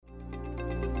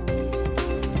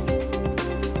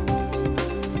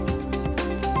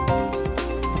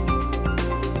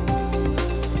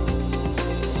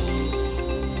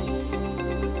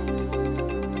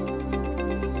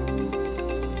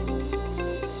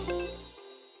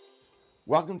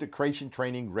Welcome to Creation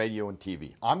Training Radio and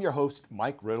TV. I'm your host,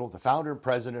 Mike Riddle, the founder and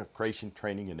president of Creation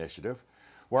Training Initiative,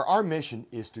 where our mission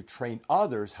is to train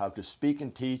others how to speak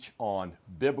and teach on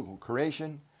biblical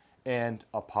creation and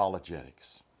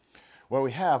apologetics. Well,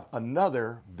 we have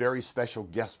another very special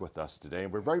guest with us today,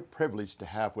 and we're very privileged to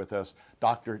have with us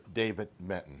Dr. David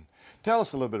Menton. Tell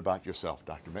us a little bit about yourself,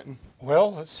 Dr. Menton.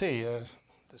 Well, let's see.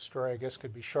 The story, I guess,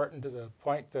 could be shortened to the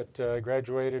point that I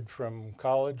graduated from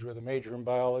college with a major in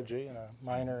biology and a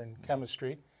minor in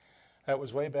chemistry. That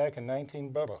was way back in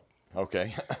 1900.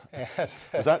 Okay. And,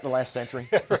 Was that the last century?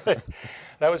 Right.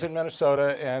 That was in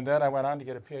Minnesota, and then I went on to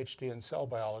get a PhD in cell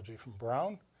biology from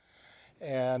Brown,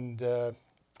 and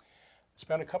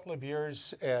spent a couple of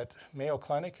years at Mayo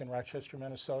Clinic in Rochester,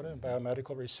 Minnesota, in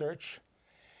biomedical research.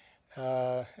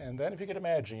 And then, if you could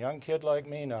imagine, a young kid like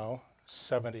me now,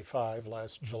 75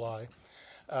 last July,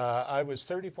 I was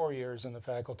 34 years in the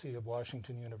faculty of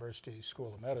Washington University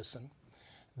School of Medicine.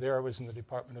 There I was in the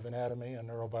Department of Anatomy and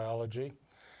Neurobiology.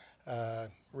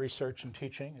 Research and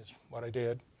teaching is what I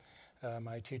did.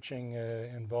 My teaching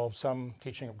involved some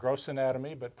teaching of gross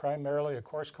anatomy, but primarily a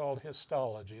course called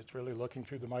histology. It's really looking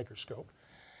through the microscope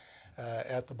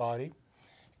at the body.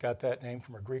 Got that name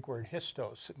from a Greek word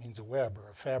histos. It means a web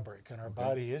or a fabric, and our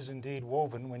body is indeed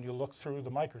woven when you look through the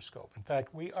microscope. In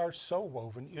fact, we are so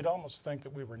woven, you'd almost think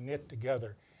that we were knit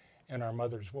together in our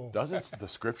mother's womb. Doesn't the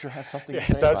scripture have something to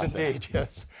say about that? It does indeed, that?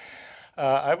 yes.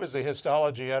 I was the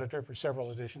histology editor for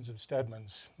several editions of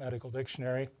Stedman's Medical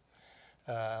Dictionary.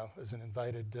 Was an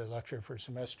invited lecturer for a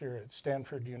semester at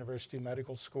Stanford University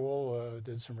Medical School.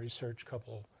 Did some research,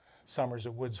 couple summers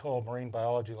at Woods Hole Marine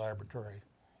Biology Laboratory.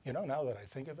 You know, now that I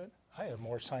think of it, I have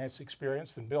more science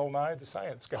experience than Bill Nye, the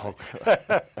science guy.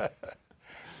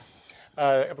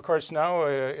 Of course, now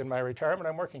in my retirement,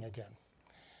 I'm working again.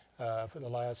 For the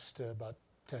last about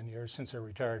 10 years, since I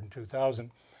retired in 2000,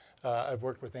 I've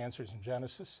worked with Answers in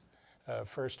Genesis,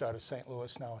 first out of St.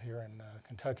 Louis, now here in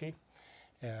Kentucky.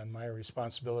 And my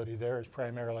responsibility there is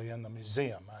primarily in the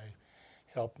museum. I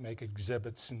help make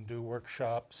exhibits and do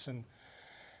workshops and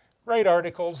write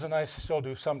articles, and I still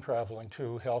do some traveling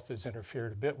too. Health has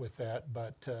interfered a bit with that,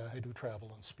 but I do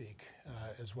travel and speak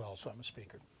as well, so I'm a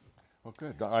speaker. Well,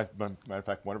 good. Matter of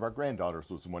fact, one of our granddaughters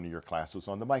was in one of your classes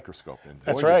on the microscope, and boy,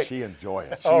 That's right. did she enjoy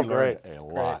it. She Oh, learned great. a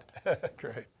lot.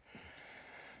 Great.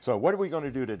 So what are we going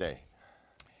to do today?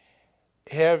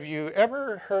 Have you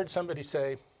ever heard somebody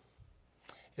say,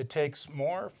 it takes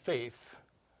more faith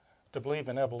to believe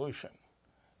in evolution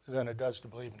than it does to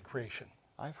believe in creation?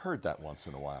 I've heard that once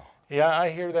in a while. Yeah, I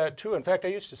hear that too. In fact, I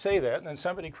used to say that, and then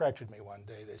somebody corrected me one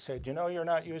day. They said, you know, you're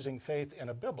not using faith in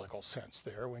a biblical sense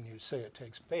there when you say it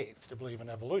takes faith to believe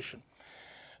in evolution.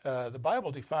 The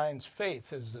Bible defines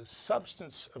faith as the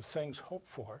substance of things hoped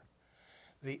for,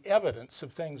 the evidence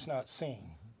of things not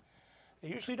seen. You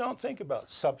usually don't think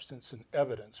about substance and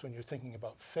evidence when you're thinking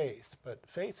about faith, but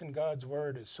faith in God's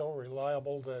Word is so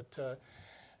reliable that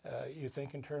you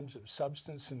think in terms of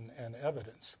substance and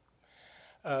evidence.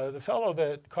 The fellow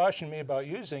that cautioned me about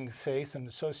using faith in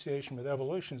association with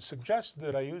evolution suggested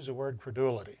that I use the word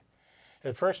credulity.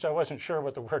 At first, I wasn't sure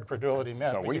what the word credulity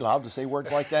meant. So are we allowed to say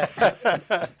words like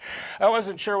that? I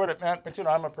wasn't sure what it meant, but you know,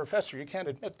 I'm a professor. You can't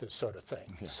admit this sort of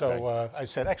thing. Okay. So I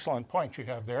said, excellent point you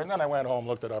have there. And then I went home,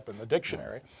 looked it up in the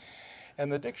dictionary.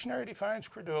 And the dictionary defines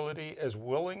credulity as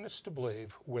willingness to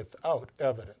believe without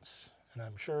evidence. And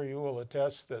I'm sure you will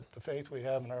attest that the faith we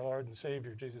have in our Lord and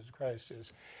Savior, Jesus Christ,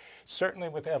 is certainly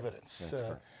with evidence.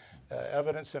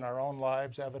 Evidence in our own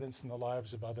lives, evidence in the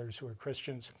lives of others who are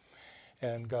Christians.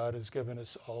 And God has given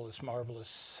us all this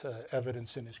marvelous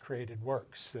evidence in His created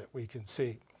works that we can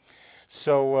see.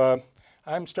 So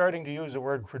I'm starting to use the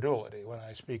word credulity when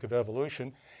I speak of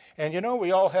evolution. And you know,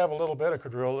 we all have a little bit of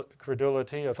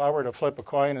credulity. If I were to flip a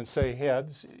coin and say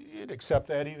heads, you'd accept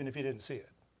that even if you didn't see it.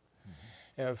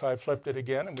 And if I flipped it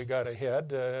again and we got a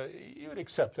head, you would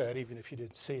accept that even if you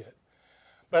didn't see it.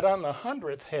 But on the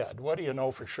 100th head, what do you know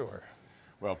for sure?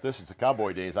 Well, if this is the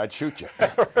cowboy days, I'd shoot you.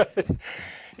 Right.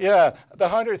 Yeah, the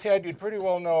 100th head, you'd pretty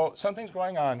well know something's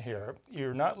going on here.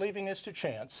 You're not leaving this to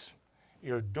chance.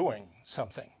 You're doing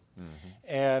something. Mm-hmm.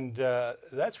 And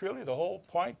that's really the whole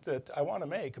point that I want to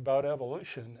make about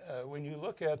evolution. When you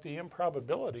look at the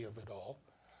improbability of it all,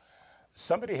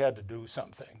 somebody had to do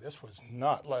something. This was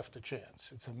not left to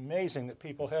chance. It's amazing that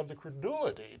people have the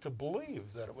credulity to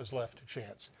believe that it was left to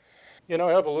chance. You know,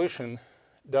 evolution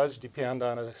does depend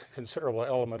on a considerable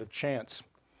element of chance.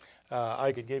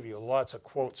 I could give you lots of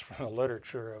quotes from the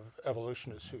literature of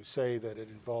evolutionists who say that it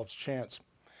involves chance.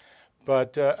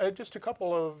 But just a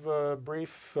couple of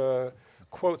brief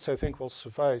quotes I think will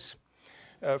suffice.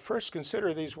 First,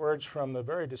 consider these words from the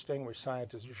very distinguished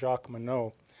scientist Jacques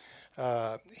Monod.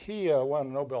 He won a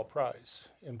Nobel Prize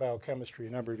in biochemistry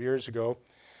a number of years ago.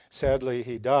 Sadly,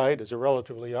 he died as a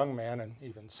relatively young man, and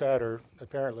even sadder,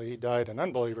 apparently he died an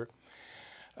unbeliever.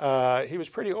 He was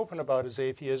pretty open about his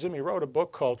atheism. He wrote a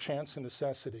book called Chance and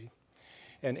Necessity.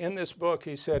 And in this book,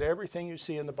 he said everything you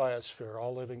see in the biosphere,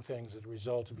 all living things, is a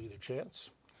result of either chance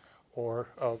or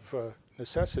of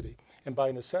necessity. And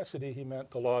by necessity, he meant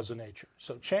the laws of nature.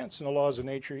 So chance and the laws of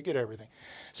nature, you get everything.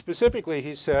 Specifically,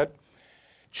 he said,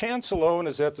 chance alone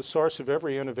is at the source of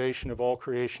every innovation of all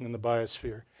creation in the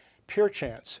biosphere. Pure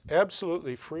chance,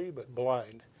 absolutely free but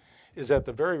blind, is at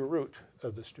the very root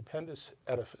of the stupendous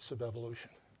edifice of evolution.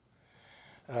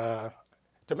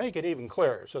 To make it even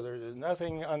clearer, so there's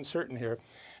nothing uncertain here,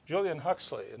 Julian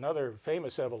Huxley, another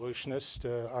famous evolutionist,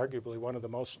 arguably one of the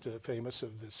most famous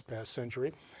of this past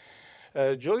century,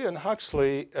 Julian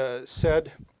Huxley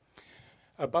said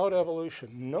about evolution,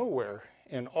 nowhere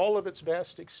in all of its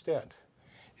vast extent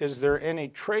is there any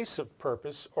trace of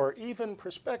purpose or even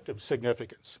prospective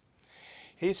significance.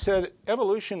 He said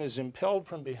evolution is impelled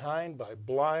from behind by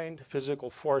blind physical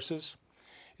forces.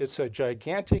 It's a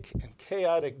gigantic and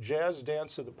chaotic jazz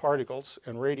dance of the particles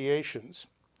and radiations.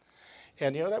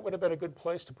 And you know, that would have been a good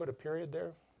place to put a period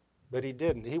there, but he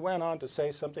didn't. He went on to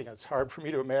say something that's hard for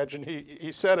me to imagine.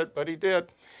 He said it, but he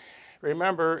did.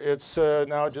 Remember, it's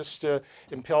now just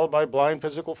impelled by blind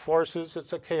physical forces.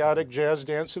 It's a chaotic jazz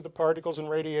dance of the particles and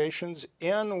radiations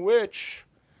in which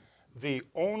the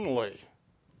only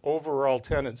overall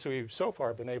tendency we've so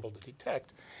far been able to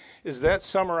detect is that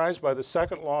summarized by the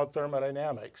second law of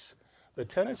thermodynamics. The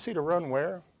tendency to run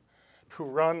where? To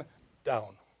run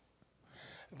down.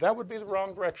 That would be the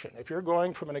wrong direction. If you're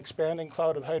going from an expanding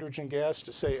cloud of hydrogen gas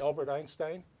to, say, Albert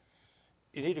Einstein,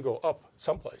 you need to go up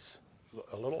someplace,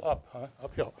 a little up,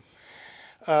 uphill.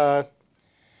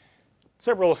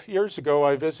 Several years ago,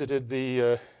 I visited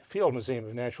the Field Museum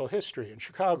of Natural History in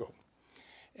Chicago.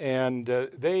 And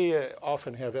they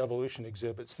often have evolution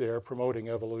exhibits there promoting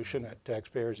evolution at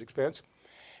taxpayers' expense.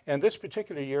 And this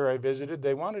particular year I visited,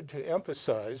 they wanted to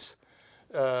emphasize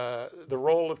the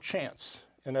role of chance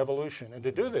in evolution. And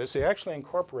to do this, they actually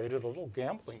incorporated a little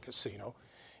gambling casino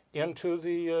into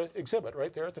the exhibit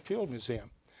right there at the Field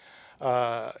Museum.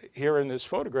 Here in this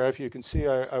photograph, you can see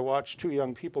I watched two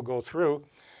young people go through.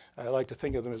 I like to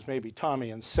think of them as maybe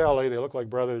Tommy and Sally. They look like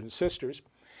brothers and sisters.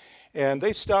 And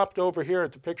they stopped over here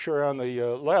at the picture on the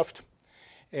left,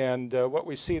 and what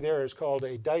we see there is called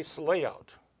a dice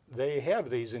layout. They have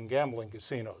these in gambling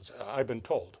casinos, I've been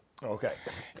told. Okay.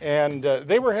 And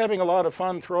they were having a lot of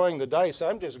fun throwing the dice.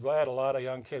 I'm just glad a lot of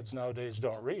young kids nowadays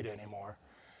don't read anymore.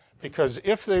 Because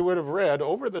if they would have read,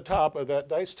 over the top of that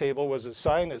dice table was a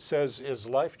sign that says, "Is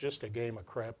life just a game of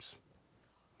craps?"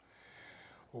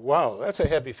 Wow, that's a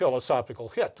heavy philosophical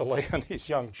hit to lay on these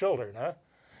young children, huh?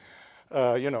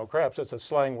 You know, craps, that's a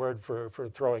slang word for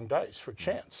throwing dice, for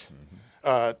chance.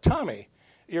 Mm-hmm. Tommy,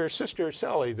 your sister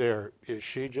Sally there, is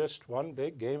she just one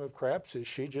big game of craps? Is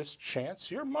she just chance?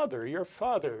 Your mother, your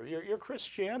father, your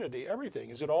Christianity, everything,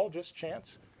 is it all just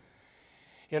chance?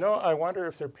 You know, I wonder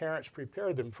if their parents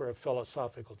prepared them for a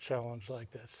philosophical challenge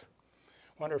like this.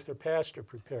 I wonder if their pastor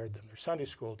prepared them, their Sunday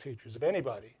school teachers, if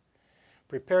anybody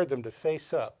prepared them to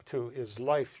face up to, is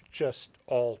life just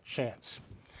all chance?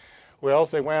 Well,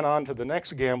 they went on to the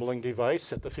next gambling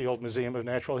device at the Field Museum of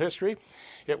Natural History.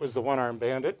 It was the one-armed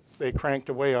bandit. They cranked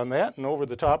away on that, and over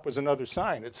the top was another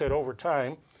sign. It said, over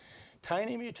time,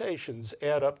 tiny mutations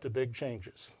add up to big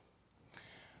changes.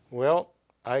 Well,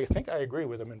 I think I agree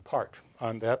with them in part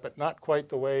on that, but not quite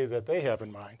the way that they have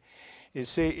in mind. You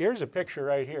see, here's a picture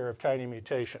right here of tiny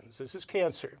mutations. This is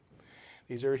cancer.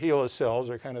 These are HeLa cells.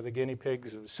 They're kind of the guinea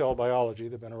pigs of cell biology.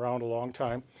 They've been around a long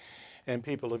time, and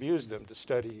people have used them to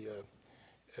study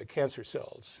cancer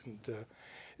cells. And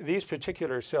these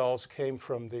particular cells came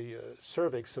from the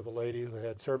cervix of a lady who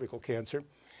had cervical cancer,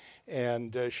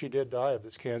 and she did die of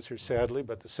this cancer, sadly,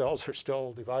 but the cells are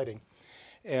still dividing.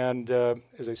 And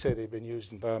as I say, they've been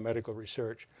used in biomedical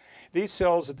research. These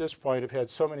cells at this point have had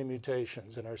so many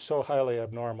mutations and are so highly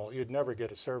abnormal, you'd never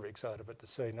get a cervix out of it, to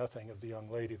say nothing of the young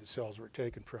lady the cells were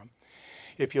taken from.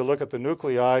 If you look at the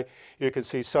nuclei, you can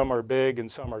see some are big and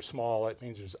some are small. That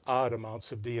means there's odd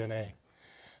amounts of DNA,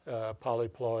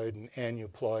 polyploid and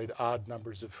aneuploid, odd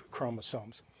numbers of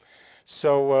chromosomes.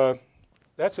 So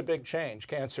that's a big change,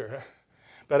 cancer.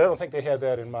 But I don't think they had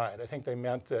that in mind. I think they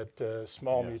meant that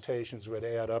small mutations would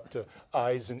add up to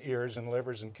eyes and ears and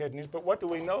livers and kidneys. But what do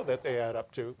we know that they add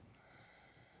up to?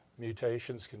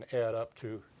 Mutations can add up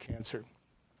to cancer.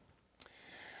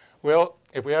 Well,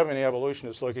 if we have any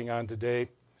evolutionists looking on today,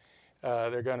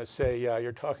 they're going to say, yeah,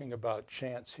 you're talking about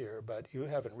chance here, but you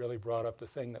haven't really brought up the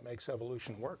thing that makes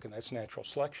evolution work, and that's natural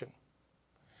selection.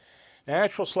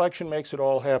 Natural selection makes it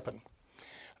all happen.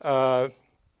 Ever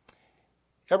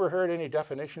heard any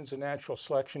definitions of natural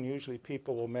selection? Usually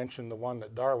people will mention the one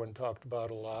that Darwin talked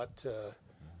about a lot, the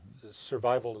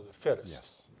survival of the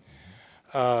fittest.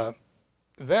 Yes.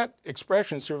 That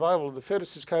expression, survival of the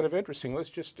fittest, is kind of interesting. Let's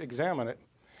just examine it.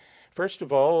 First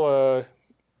of all,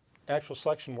 natural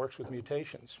selection works with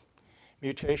mutations.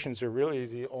 Mutations are really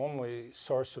the only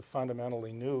source of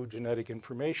fundamentally new genetic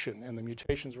information, and the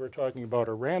mutations we're talking about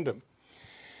are random.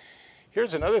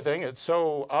 Here's another thing. It's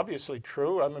so obviously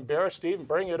true, I'm embarrassed to even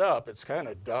bring it up. It's kind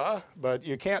of duh, but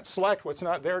you can't select what's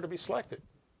not there to be selected.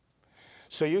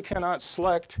 So you cannot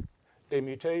select a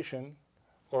mutation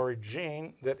or a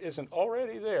gene that isn't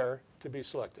already there to be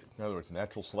selected. In other words,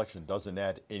 natural selection doesn't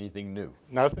add anything new.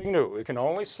 Nothing new. It can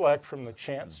only select from the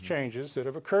chance changes that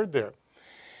have occurred there.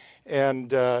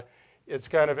 And it's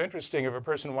kind of interesting, if a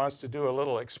person wants to do a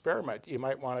little experiment, you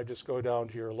might want to just go down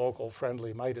to your local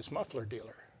friendly Midas muffler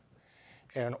dealer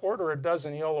and order a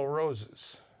dozen yellow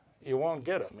roses. You won't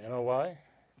get them. You know why?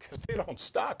 Because they don't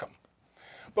stock them.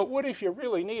 But what if you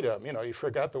really need them? You know, you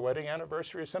forgot the wedding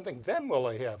anniversary or something, then will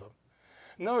they have them?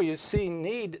 No, you see,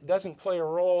 need doesn't play a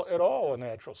role at all in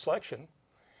natural selection.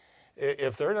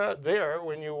 If they're not there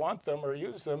when you want them or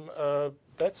use them,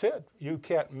 that's it. You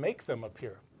can't make them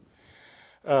appear.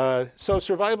 So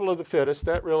survival of the fittest,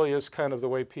 that really is kind of the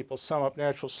way people sum up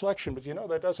natural selection, but you know,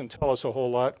 that doesn't tell us a whole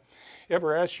lot.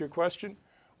 Ever ask your question,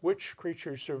 which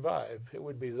creatures survive? It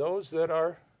would be those that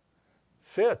are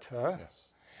fit, huh?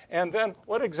 Yes. And then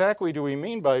what exactly do we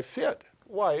mean by fit?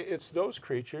 Why, it's those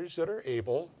creatures that are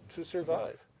able to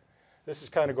survive. This is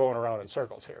kind of going around in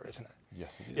circles here, isn't it?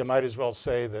 Yes, it is. You might as well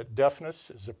say that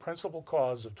deafness is the principal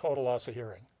cause of total loss of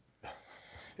hearing.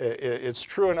 It's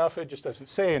true enough, it just doesn't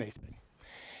say anything.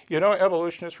 You know,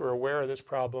 evolutionists were aware of this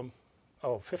problem,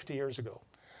 50 years ago.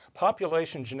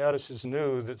 Population geneticists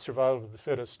knew that survival of the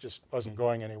fittest just wasn't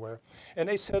going anywhere. And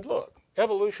they said, look,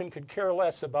 evolution could care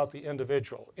less about the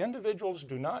individual. Individuals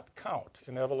do not count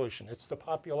in evolution. It's the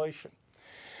population.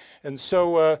 And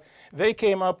so they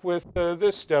came up with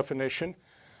this definition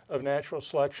of natural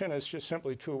selection. It's just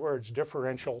simply two words,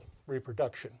 differential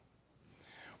reproduction.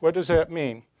 What does that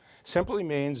mean? Simply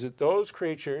means that those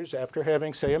creatures, after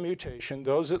having, say, a mutation,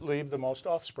 those that leave the most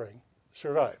offspring,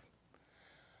 survive.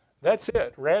 That's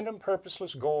it. Random,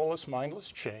 purposeless, goalless,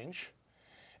 mindless change.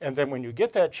 And then when you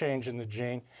get that change in the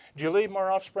gene, do you leave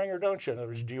more offspring or don't you? In other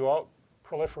words, do you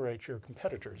out-proliferate your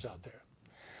competitors out there?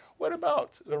 What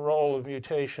about the role of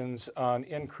mutations on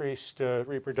increased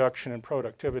reproduction and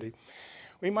productivity?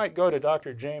 We might go to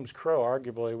Dr. James Crow,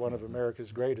 arguably one of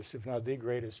America's greatest, if not the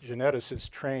greatest, geneticists,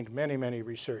 trained many, many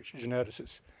research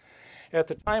geneticists. At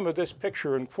the time of this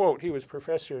picture and quote, he was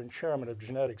professor and chairman of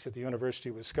genetics at the University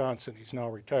of Wisconsin. He's now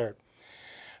retired.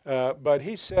 But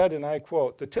he said, and I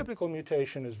quote, the typical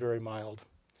mutation is very mild.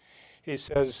 He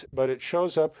says, but it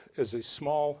shows up as a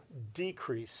small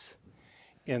decrease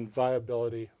in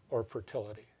viability or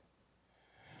fertility.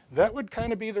 That would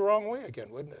kind of be the wrong way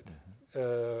again, wouldn't it?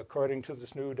 According to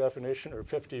this new definition, or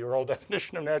 50-year-old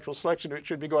definition of natural selection, it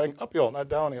should be going uphill, not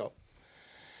downhill.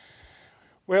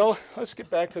 Well, let's get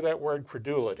back to that word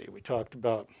credulity we talked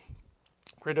about.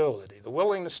 Credulity, the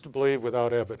willingness to believe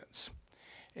without evidence.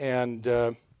 And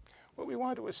what we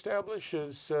want to establish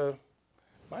is,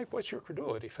 Mike, what's your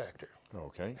credulity factor?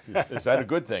 Okay. Is that a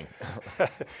good thing?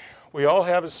 We all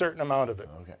have a certain amount of it.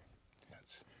 Okay.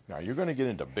 Now, you're going to get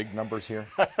into big numbers here?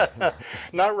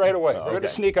 Not right away. We're going to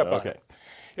sneak up on Okay. it.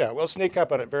 Yeah, we'll sneak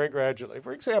up on it very gradually.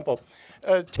 For example,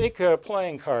 take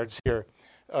playing cards here.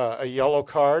 A yellow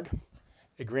card,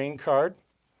 a green card,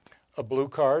 a blue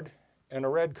card, and a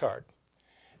red card.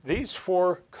 These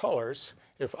four colors,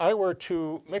 if I were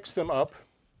to mix them up,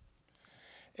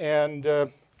 and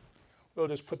we'll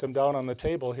just put them down on the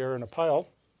table here in a pile,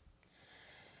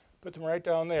 put them right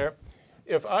down there.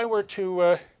 If I were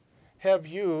to have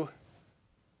you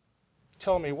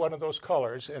tell me one of those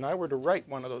colors, and I were to write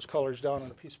one of those colors down on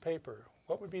a piece of paper,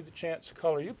 what would be the chance the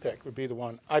color you picked would be the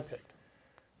one I picked?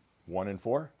 1 in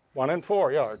 4? 1 in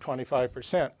 4, yeah, or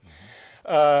 25%.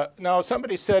 Now,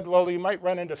 somebody said, well, you might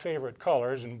run into favorite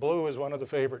colors, and blue is one of the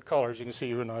favorite colors. You can see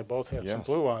you and I both have some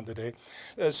blue on today.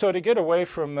 So to get away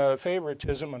from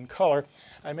favoritism and color,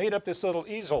 I made up this little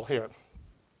easel here.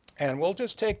 And we'll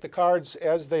just take the cards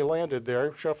as they landed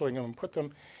there, shuffling them, and put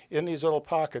them in these little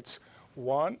pockets.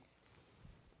 1,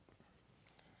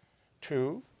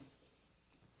 2,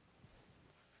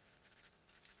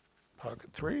 pocket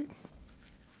 3,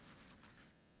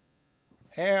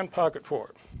 and pocket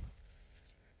 4.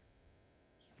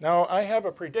 Now, I have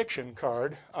a prediction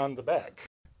card on the back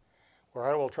where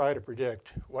I will try to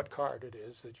predict what card it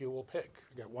is that you will pick.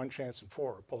 You got 1 chance in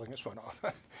 4 of pulling this one off.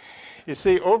 You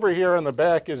see, over here on the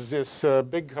back is this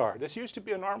big card. This used to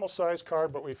be a normal size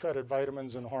card, but we fed it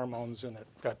vitamins and hormones, and it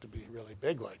got to be really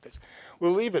big like this.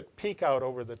 We'll leave it peek out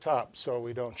over the top so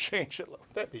we don't change it.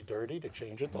 That'd be dirty to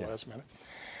change it the last minute.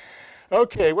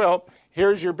 Okay, well,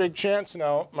 here's your big chance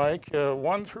now, Mike.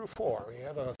 1 through 4. You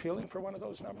have a feeling for one of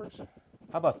those numbers?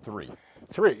 How about 3?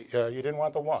 3. You didn't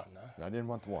want the 1, huh? I didn't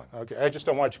want the 1. Okay, I just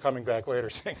don't want you coming back later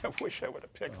saying, I wish I would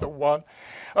have picked the 1.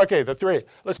 Okay, the 3.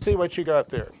 Let's see what you got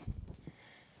there.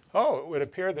 Oh, it would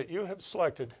appear that you have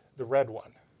selected the red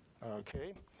one.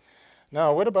 Okay.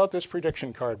 Now, what about this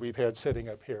prediction card we've had sitting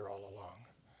up here all along?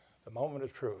 The moment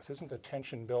of truth. Isn't the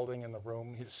tension building in the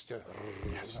room?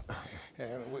 Yes.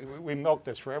 And we milk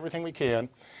this for everything we can.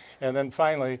 And then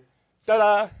finally,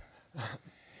 ta-da!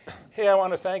 Hey, I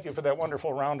want to thank you for that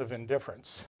wonderful round of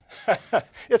indifference.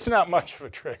 It's not much of a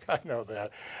trick, I know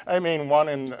that. I mean, 1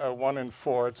 in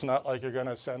 4. It's not like you're going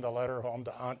to send a letter home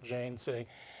to Aunt Jane saying,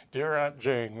 "Dear Aunt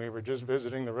Jane, we were just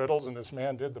visiting the Riddles, and this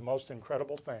man did the most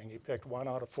incredible thing. He picked 1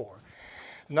 out of 4."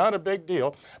 Not a big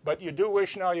deal, but you do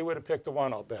wish now you would have picked the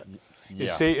 1, I'll bet. Yes. You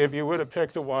see, if you would have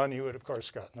picked the 1, you would, of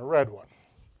course, gotten the red one.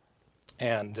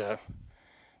 And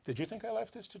did you think I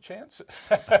left this to chance?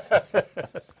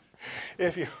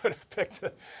 If you would have picked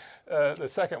the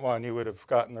second one, you would have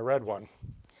gotten the red one.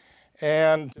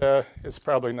 And it's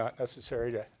probably not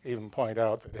necessary to even point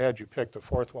out that had you picked the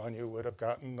 4th one, you would have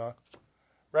gotten the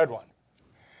red one.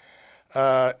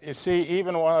 You see,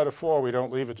 even 1 out of 4, we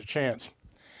don't leave it to chance.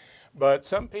 But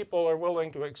some people are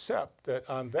willing to accept that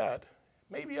on that,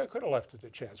 maybe I could have left it to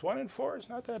chance. 1 in 4 is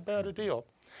not that bad a deal.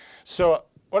 So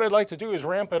what I'd like to do is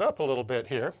ramp it up a little bit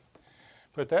here.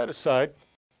 Put that aside.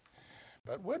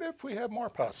 But what if we have more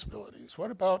possibilities?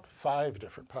 What about 5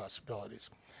 different possibilities?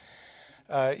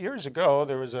 Years ago,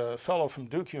 there was a fellow from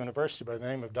Duke University by the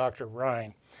name of Dr.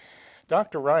 Ryan.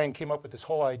 Dr. Ryan came up with this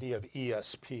whole idea of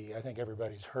ESP. I think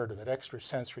everybody's heard of it,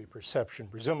 extrasensory perception,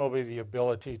 presumably the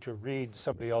ability to read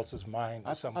somebody else's mind.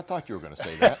 I thought you were going to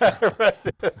say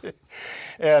that.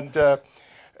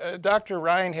 And Dr.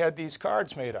 Ryan had these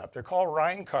cards made up. They're called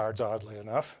Ryan cards, oddly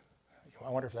enough. I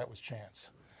wonder if that was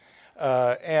chance.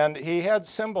 And he had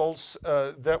symbols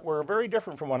that were very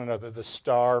different from one another. The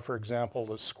star, for example,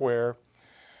 the square,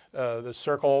 the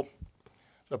circle,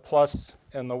 the plus,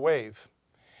 and the wave.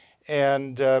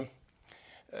 And the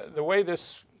way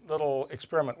this little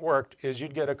experiment worked is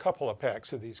you'd get a couple of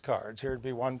packs of these cards. Here would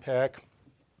be 1 pack,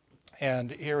 and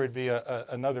here would be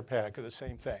another pack of the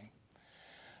same thing,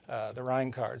 the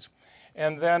Rhine cards.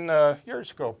 And then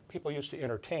years ago, people used to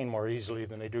entertain more easily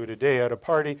than they do today. At a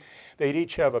party, they'd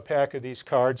each have a pack of these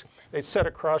cards. They'd sit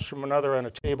across from another on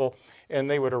a table, and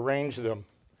they would arrange them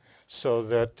so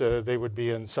that they would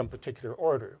be in some particular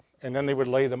order. And then they would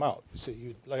lay them out. So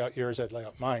you'd lay out yours, I'd lay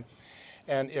out mine.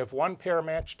 And if 1 pair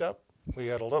matched up, we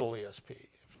had a little ESP.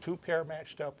 If 2 pair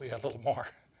matched up, we had a little more.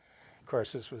 Of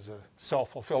course, this was a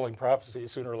self-fulfilling prophecy.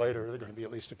 Sooner or later, there are going to be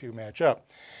at least a few match up.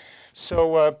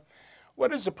 So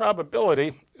what is the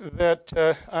probability that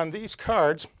on these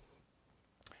cards,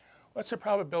 what's the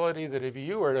probability that if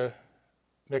you were to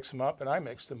mix them up and I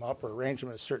mix them up or arrange them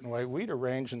in a certain way, we'd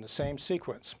arrange in the same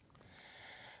sequence?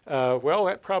 Well,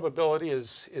 that probability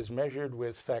is measured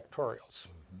with factorials.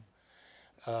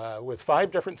 With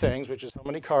 5 different things, which is how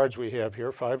many cards we have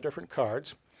here, 5 different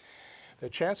cards, the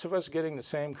chance of us getting the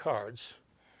same cards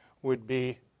would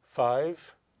be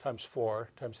 5 times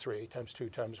 4 times 3 times 2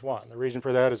 times 1. The reason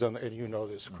for that is, and you know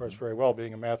this, of course, very well,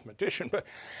 being a mathematician, but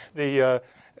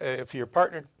if your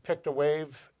partner picked a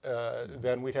wave,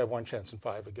 then we'd have 1 chance in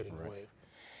 5 of getting the wave.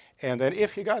 And then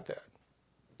if you got that,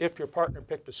 if your partner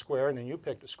picked a square and then you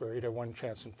picked a square, you'd have 1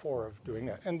 chance in 4 of doing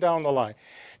that, and down the line.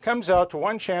 Comes out to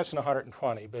 1 chance in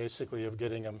 120, basically, of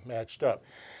getting them matched up.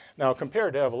 Now,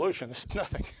 compared to evolution, this is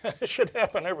nothing. It should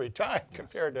happen every time. Yes.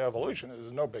 Compared to evolution, this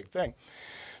is no big thing.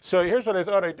 So here's what I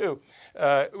thought I'd do.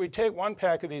 We take 1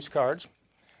 pack of these cards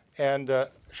and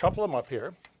shuffle them up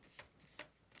here.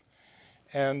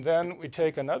 And then we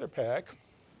take another pack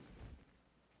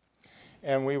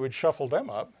and we would shuffle them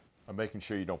up. I'm making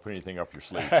sure you don't put anything up your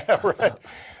sleeve. Right.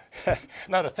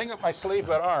 Not a thing up my sleeve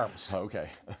but arms. Okay.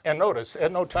 And notice,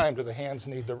 at no time do the hands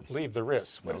need to leave the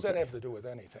wrists. What does that have to do with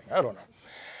anything? I don't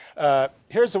know.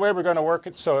 Here's the way we're going to work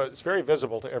it so it's very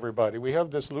visible to everybody. We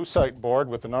have this lucite board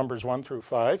with the numbers 1 through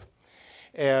 5.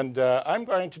 And I'm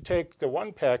going to take the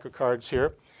 1 pack of cards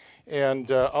here, and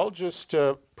I'll just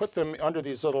put them under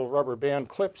these little rubber band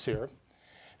clips here.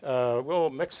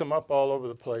 We'll mix them up all over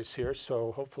the place here,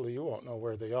 so hopefully you won't know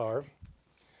where they are.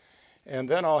 And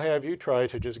then I'll have you try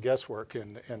to just guesswork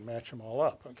and match them all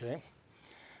up, okay?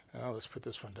 Now let's put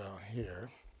this one down here.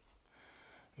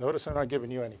 Notice I'm not giving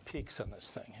you any peaks on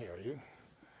this thing here. You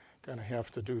kind of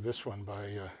have to do this one by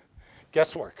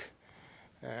guesswork.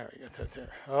 There, we get that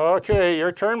there. Okay,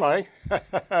 your turn, Mike.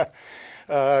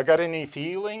 Got any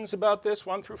feelings about this,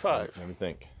 1 through 5? Let me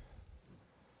think.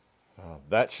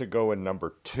 That should go in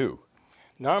number 2.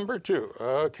 Number 2.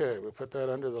 Okay, we'll put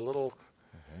that under the little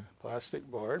plastic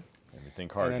board. Let me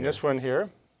think hard And then here. this one here.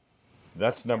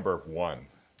 That's number 1.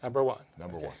 Number 1.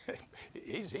 Number 1.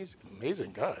 He's an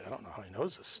amazing guy. I don't know how he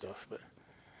knows this stuff, but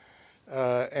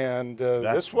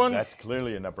this one. That's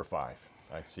clearly a number 5.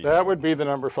 I see. That would be the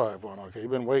number 5 one. Okay,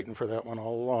 you've been waiting for that one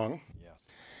all along.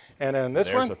 Yes. And then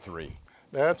this one. There's a 3.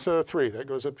 That's a 3. That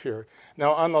goes up here.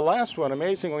 Now on the last one,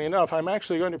 amazingly enough, I'm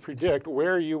actually going to predict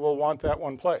where you will want that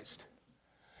one placed.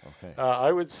 Okay.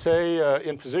 I would say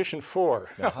in position 4.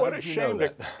 What a shame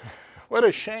to, what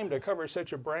a shame to cover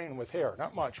such a brain with hair.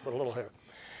 Not much, but a little hair.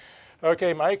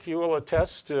 Okay, Mike, you will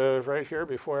attest right here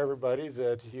before everybody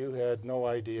that you had no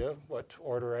idea what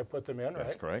order I put them in, right?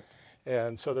 That's correct.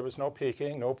 And so there was no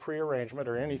peeking, no prearrangement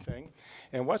or anything.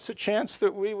 And what's the chance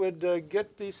that we would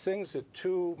get these things that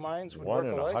 2 minds would 1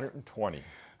 work in alike? 120.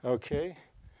 Okay,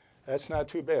 that's not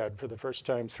too bad for the first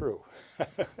time through.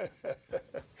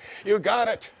 You got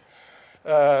it.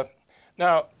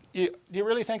 Now, do you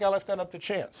really think I left that up to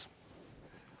chance?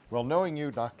 Well, knowing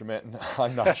you, Dr. Menton,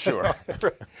 I'm not sure.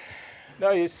 No,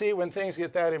 you see, when things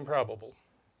get that improbable,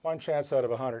 1 chance out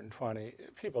of 120,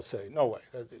 people say, no way,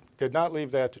 did not leave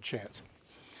that to chance.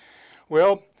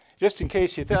 Well, just in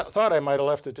case you thought I might have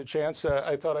left it to chance,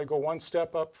 I thought I'd go 1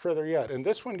 step up further yet. And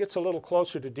this one gets a little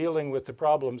closer to dealing with the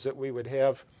problems that we would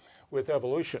have with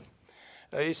evolution.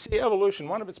 You see, evolution,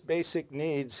 one of its basic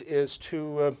needs is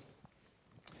to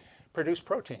produce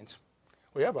proteins.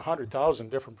 We have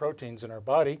 100,000 different proteins in our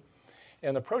body,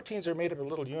 and the proteins are made up of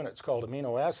little units called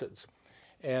amino acids.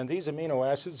 And these amino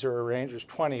acids are arranged, there's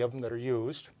 20 of them that are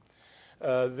used.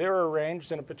 They're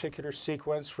arranged in a particular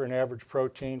sequence for an average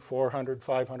protein, 400,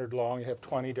 500 long. You have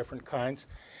 20 different kinds.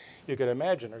 You can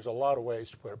imagine there's a lot of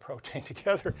ways to put a protein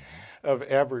together of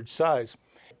average size.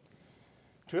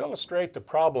 To illustrate the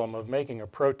problem of making a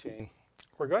protein,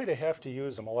 we're going to have to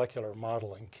use a molecular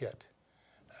modeling kit.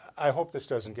 I hope this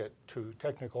doesn't get too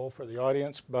technical for the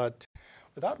audience, but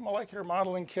without a molecular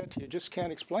modeling kit, you just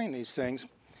can't explain these things.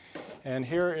 And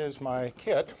here is my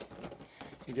kit.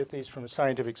 You get these from a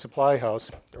scientific supply house.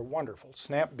 They're wonderful,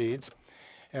 snap beads.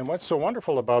 And what's so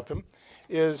wonderful about them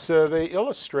is they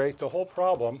illustrate the whole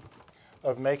problem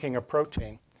of making a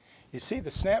protein. You see,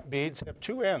 the snap beads have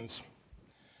 2 ends.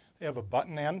 They have a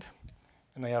button end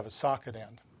and they have a socket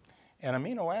end. And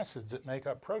amino acids that make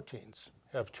up proteins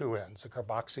have 2 ends, a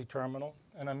carboxy terminal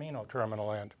and amino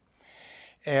terminal end.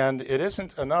 And it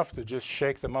isn't enough to just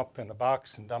shake them up in a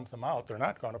box and dump them out. They're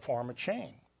not going to form a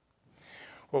chain.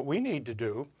 What we need to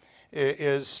do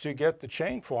is to get the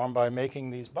chain formed by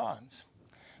making these bonds.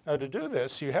 Now to do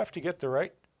this, you have to get the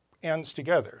right ends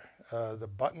together, the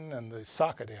button and the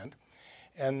socket end.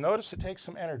 And notice it takes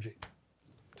some energy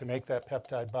to make that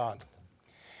peptide bond.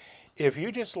 If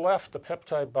you just left the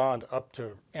peptide bond up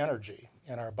to energy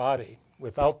in our body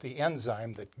without the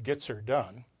enzyme that gets her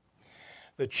done,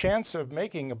 the chance of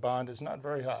making a bond is not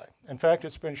very high. In fact,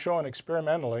 it's been shown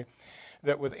experimentally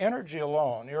that with energy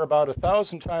alone, you're about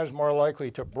 1,000 times more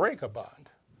likely to break a bond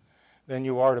than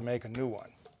you are to make a new one.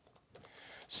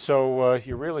 So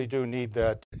you really do need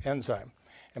that enzyme.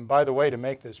 And by the way, to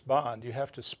make this bond, you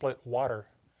have to split water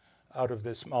out of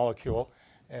this molecule.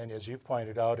 And as you've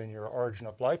pointed out in your Origin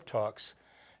of Life talks,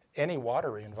 any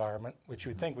watery environment, which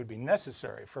you'd think would be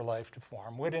necessary for life to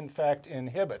form, would in fact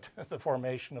inhibit the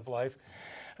formation of life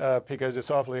because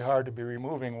it's awfully hard to be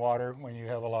removing water when you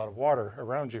have a lot of water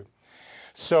around you.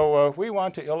 So we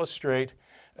want to illustrate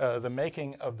the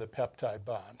making of the peptide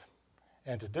bond.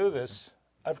 And to do this,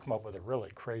 I've come up with a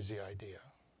really crazy idea.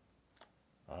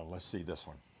 Let's see this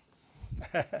one.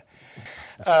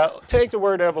 Take the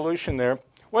word evolution there.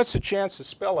 What's the chance of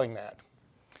spelling that?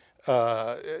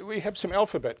 We have some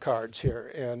alphabet cards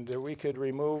here, and we could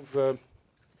remove a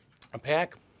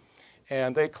pack,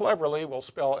 and they cleverly will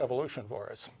spell evolution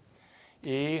for us.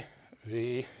 E,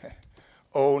 V,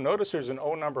 O. Notice there's an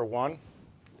O number 1,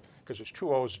 because there's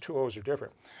 2 O's. 2 O's are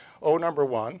different. O number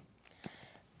 1,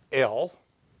 L,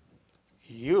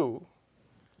 U,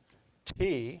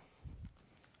 T,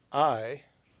 I,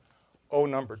 O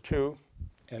number 2,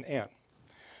 and N.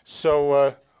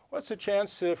 So what's the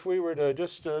chance if we were to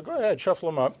just go ahead,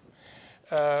 shuffle them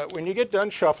up. When you get done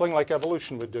shuffling, like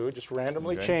evolution would do, just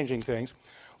randomly changing things,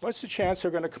 what's the chance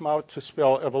they're going to come out to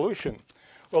spell evolution?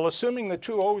 Well, assuming the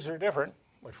two O's are different,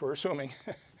 which we're assuming,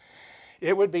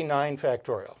 it would be 9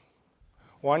 factorial.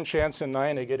 1 chance in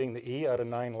 9 of getting the E out of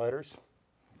 9 letters,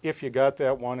 if you got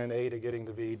that 1 in 8 of getting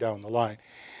the V down the line.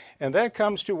 And that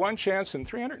comes to 1 chance in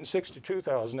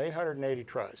 362,880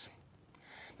 tries.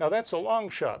 Now that's a long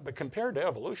shot, but compared to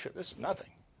evolution, this is nothing.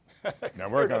 Now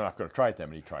we're not going to try it that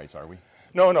many tries, are we?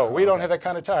 No, we don't have that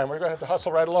kind of time. We're going to have to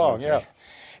hustle right along, okay.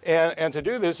 Yeah. And to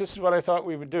do this, this is what I thought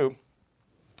we would do.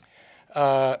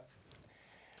 To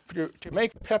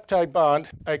make the peptide bond,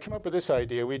 I came up with this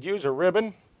idea. We'd use a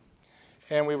ribbon,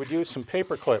 and we would use some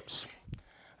paper clips.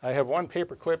 I have 1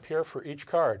 paper clip here for each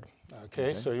card.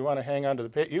 Okay, so you want to hang on to the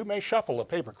paper. You may shuffle the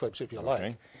paper clips if you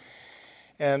like.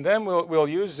 And then we'll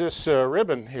use this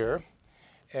ribbon here.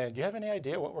 And do you have any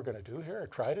idea what we're going to do here or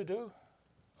try to do?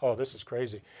 Oh, this is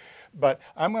crazy. But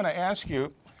I'm going to ask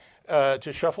you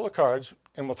to shuffle the cards,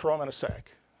 and we'll throw them in a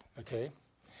sack. Okay?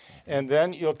 And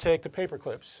then you'll take the paper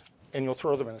clips, and you'll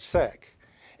throw them in a sack.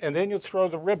 And then you'll throw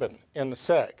the ribbon in the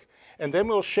sack. And then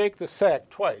we'll shake the sack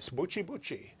twice, bucci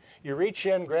bucci. You reach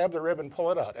in, grab the ribbon,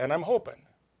 pull it out. And I'm hoping,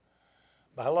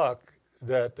 by luck,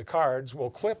 that the cards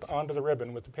will clip onto the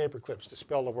ribbon with the paper clips to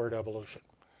spell the word evolution.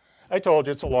 I told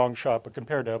you it's a long shot, but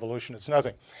compared to evolution, it's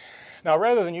nothing. Now,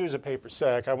 rather than use a paper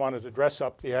sack, I wanted to dress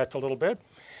up the act a little bit.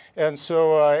 And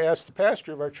so I asked the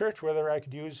pastor of our church whether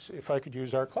if I could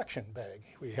use our collection bag.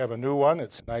 We have a new one.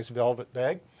 It's a nice velvet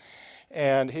bag.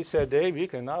 And he said, Dave, you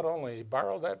can not only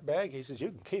borrow that bag, he says, you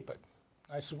can keep it.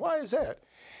 I said, why is that?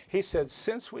 He said,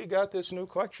 since we got this new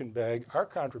collection bag, our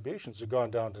contributions have gone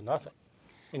down to nothing.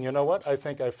 And you know what? I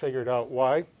think I figured out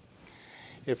why.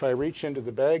 If I reach into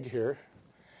the bag here,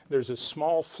 there's a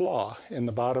small flaw in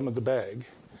the bottom of the bag,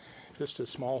 just a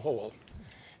small hole.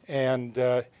 And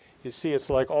you see, it's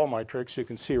like all my tricks, you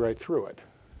can see right through it.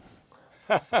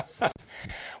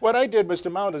 What I did was to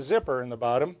mount a zipper in the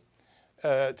bottom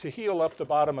to heal up the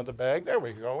bottom of the bag. There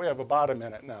we go. We have a bottom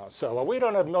in it now. So we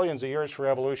don't have millions of years for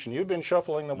evolution. You've been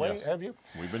shuffling them, yes. Have you?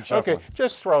 We've been shuffling. Okay,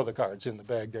 just throw the cards in the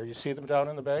bag there. You see them down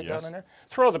in the bag, yes. down in there?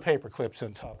 Throw the paper clips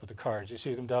on top of the cards. You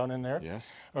see them down in there?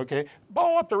 Yes. Okay,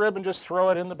 ball up the ribbon, just throw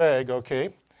it in the bag, okay?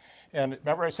 And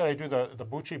remember I said I do the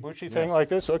bucci thing yes. like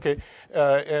this? Okay,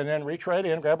 and then reach right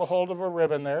in, grab a hold of a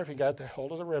ribbon there. If you got the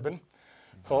hold of the ribbon,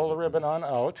 pull the ribbon on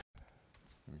out.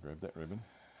 Grab that ribbon.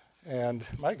 And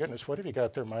my goodness, what have you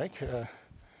got there, Mike?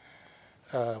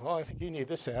 Well, I think you need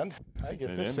this end. I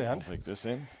get this end. I'll take this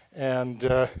in.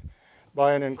 And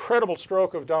by an incredible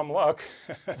stroke of dumb luck,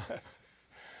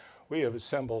 we have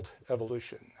assembled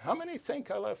evolution. How many think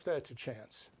I left that to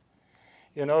chance?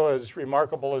 You know, as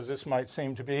remarkable as this might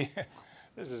seem to be,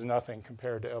 this is nothing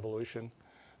compared to evolution.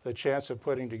 The chance of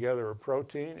putting together a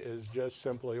protein is just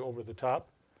simply over the top.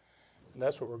 And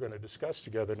that's what we're going to discuss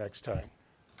together next time.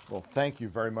 Well, thank you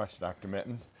very much, Dr.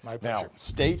 Menton. My pleasure. Now,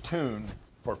 stay tuned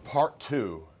for part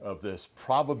 2 of this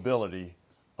probability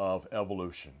of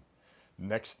evolution.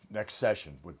 Next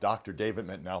session with Dr. David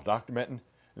Menton. Now, Dr. Menton,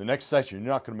 in the next session,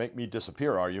 you're not going to make me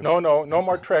disappear, are you? No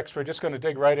more tricks. We're just going to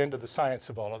dig right into the science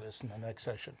of all of this in the next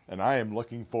session. And I am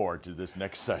looking forward to this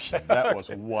next session. That was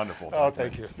wonderful. Oh,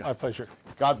 thank you. My pleasure.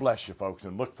 God bless you, folks,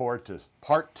 and look forward to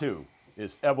part 2.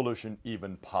 Is evolution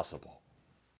even possible?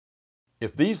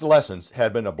 If these lessons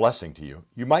had been a blessing to you,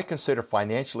 you might consider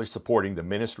financially supporting the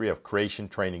Ministry of Creation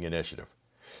Training Initiative.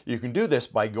 You can do this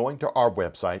by going to our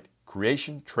website,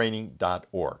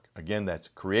 creationtraining.org. Again, that's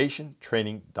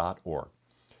creationtraining.org.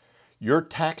 Your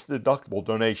tax-deductible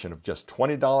donation of just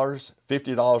 $20,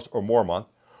 $50, or more a month,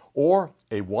 or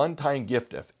a one-time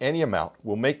gift of any amount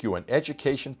will make you an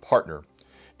education partner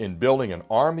in building an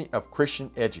army of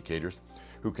Christian educators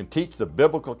who can teach the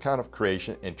biblical account of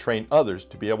creation and train others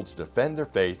to be able to defend their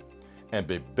faith and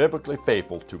be biblically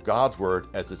faithful to God's Word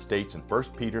as it states in 1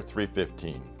 Peter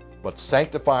 3:15. But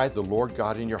sanctify the Lord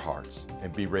God in your hearts,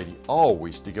 and be ready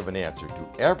always to give an answer to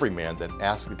every man that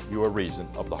asketh you a reason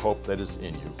of the hope that is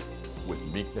in you, with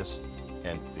meekness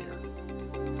and fear.